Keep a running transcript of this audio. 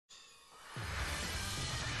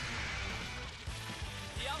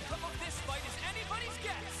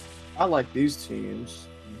I like these teams.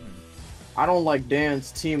 I don't like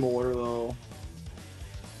Dan's team order though.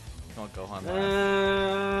 Don't go on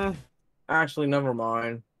last. Actually, never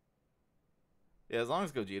mind. Yeah, as long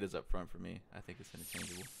as Gogeta's up front for me, I think it's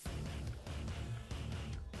interchangeable.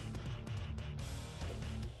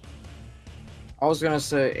 I was gonna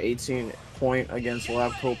say 18 point against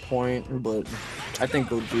Labco point, but I think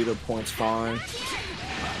Gogeta point's fine.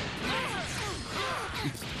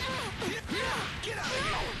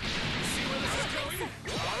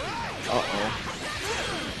 Uh-oh.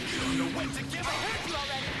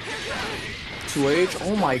 2H?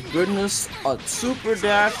 Oh my goodness, a super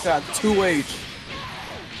dash got 2H.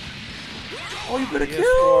 Oh, you better kill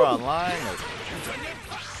PS4 online.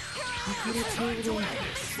 You could have killed him.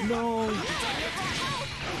 No.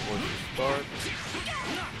 What's the start?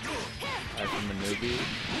 From the newbie.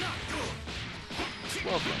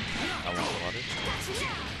 Welcome. I want water.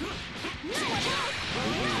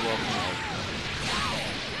 Newbie, welcome.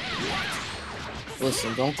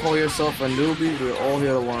 Listen, don't call yourself a newbie. We're all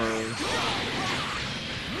here to learn.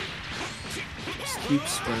 Just keep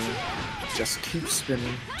spinning. Just keep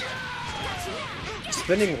spinning.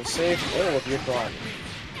 Spinning will save all of your body.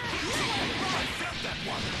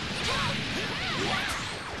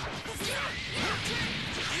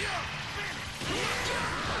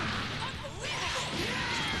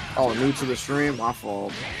 Oh, new to the stream? My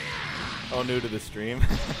fault. Oh, new to the stream? No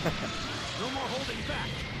more holding back.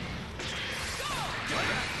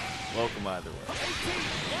 Welcome either way.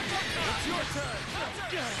 It's your turn.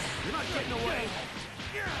 You're not getting away.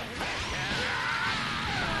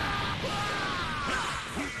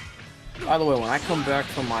 By the way, when I come back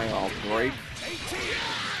from my break,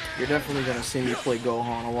 you're definitely gonna see me play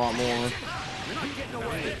Gohan a lot more. You're not getting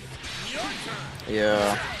away.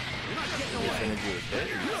 Yeah.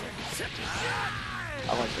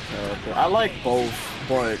 I like the character. I like both,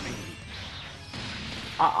 but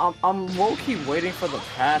I'm low-key waiting for the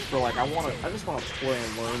patch for like I just wanna play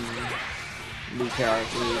and learn new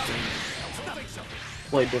characters and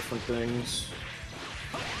play different things.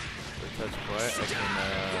 Touch quiet, I can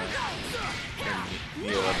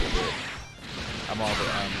heal up a bit. I'm all but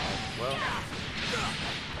well.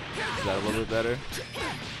 Is that a little bit better?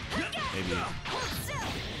 Maybe.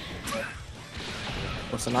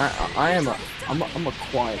 Listen, I'm a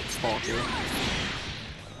quiet talker.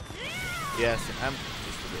 Yes, I'm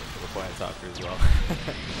just a bit of a quiet talker as well.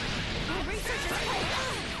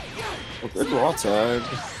 Well, good raw tag.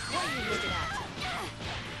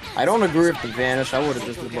 I don't agree with the vanish. I would have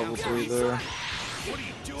just did level 3 there. Ooh,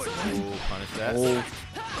 punish that. Oh.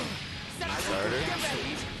 Starter.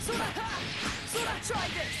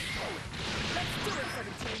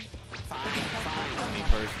 Me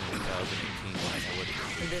personally, 2018, I would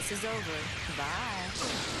have. This is over. Bye.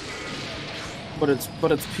 But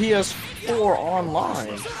it's PS4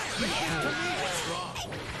 online.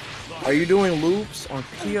 Are you doing loops on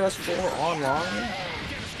PS4 online?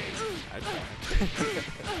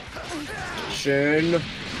 Shin.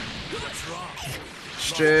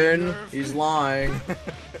 Shin. He's lying.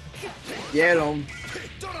 Get him.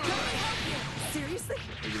 Seriously?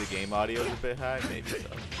 Maybe the game audio is a bit high, maybe so.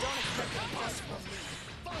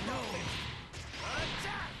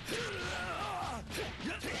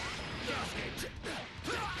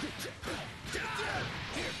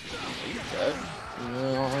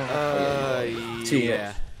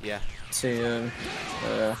 Yeah. Yeah. 10.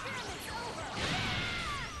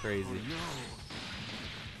 Crazy.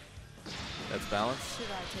 That's balance.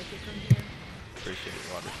 Should I take it from here? Appreciate it,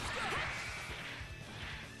 water.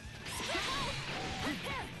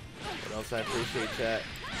 What else I appreciate, chat?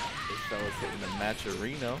 This fella's hitting the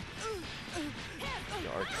matcherino.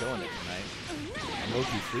 Y'all are killing it tonight. I'm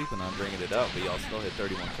low-key sleeping on bringing it up, but y'all still hit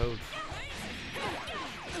 31 codes.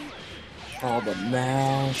 Oh, the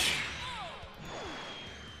mash.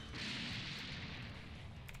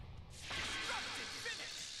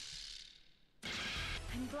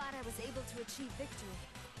 I'm glad I was able to achieve victory.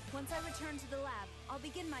 Once I return to the lab, I'll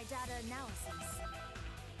begin my data analysis.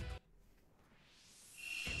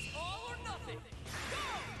 It's all or nothing.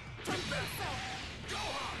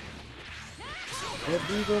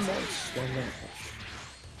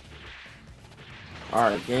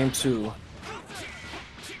 Alright, game 2.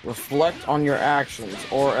 Reflect on your actions,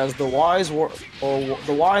 or as the wise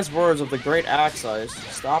words of the great Axis,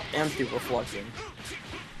 stop empty reflecting.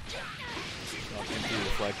 Stop empty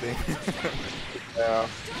reflecting. Yeah.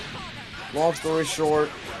 Long story short,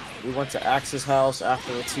 we went to Axe's house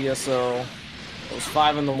after the TSO. It was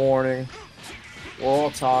 5 in the morning. We're all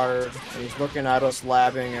tired, and he's looking at us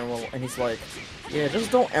labbing, and he's like, yeah, just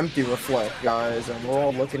don't empty reflect, guys. And we're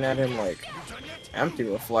all looking at him like, empty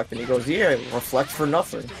reflect, and he goes, yeah, reflect for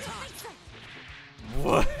nothing.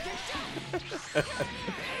 What?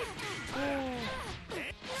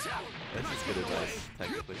 That's just good advice,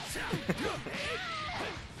 technically.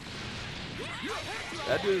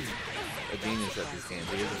 That dude's a genius at this game.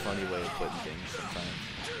 He has a funny way of putting things sometimes.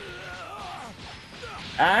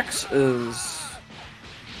 Axe is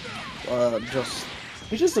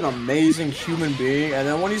he's just an amazing human being, and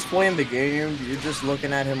then when he's playing the game, you're just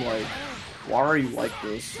looking at him like, why are you like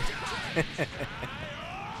this?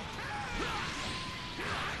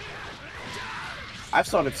 I've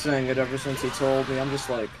started saying it ever since he told me. I'm just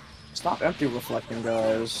like, stop empty reflecting,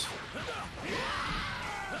 guys.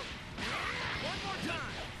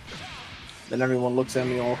 Then everyone looks at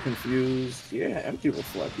me all confused. Yeah, empty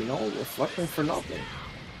reflect, you know, reflecting for nothing.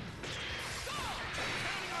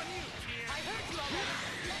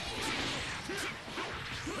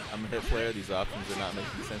 I'm a hit player. These options are not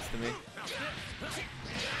making sense to me.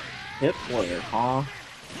 Hit player, huh?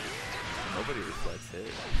 Nobody reflects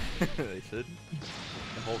hit. They shouldn't.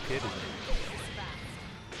 The whole kid is in it.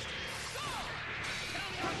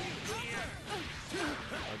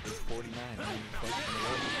 This 49.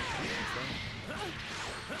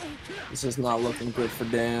 This is not looking good for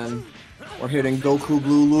Dan. We're hitting Goku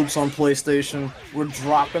Blue loops on PlayStation. We're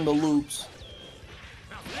dropping the loops.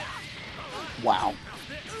 Wow.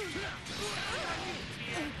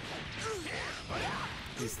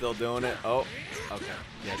 He's still doing it. Oh, okay.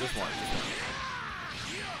 Yeah, just one.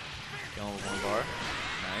 Going with one bar.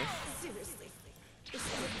 Nice.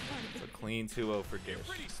 It's a clean 2-0 for Gish.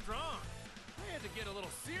 Pretty strong. I had to get a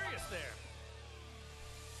little serious there.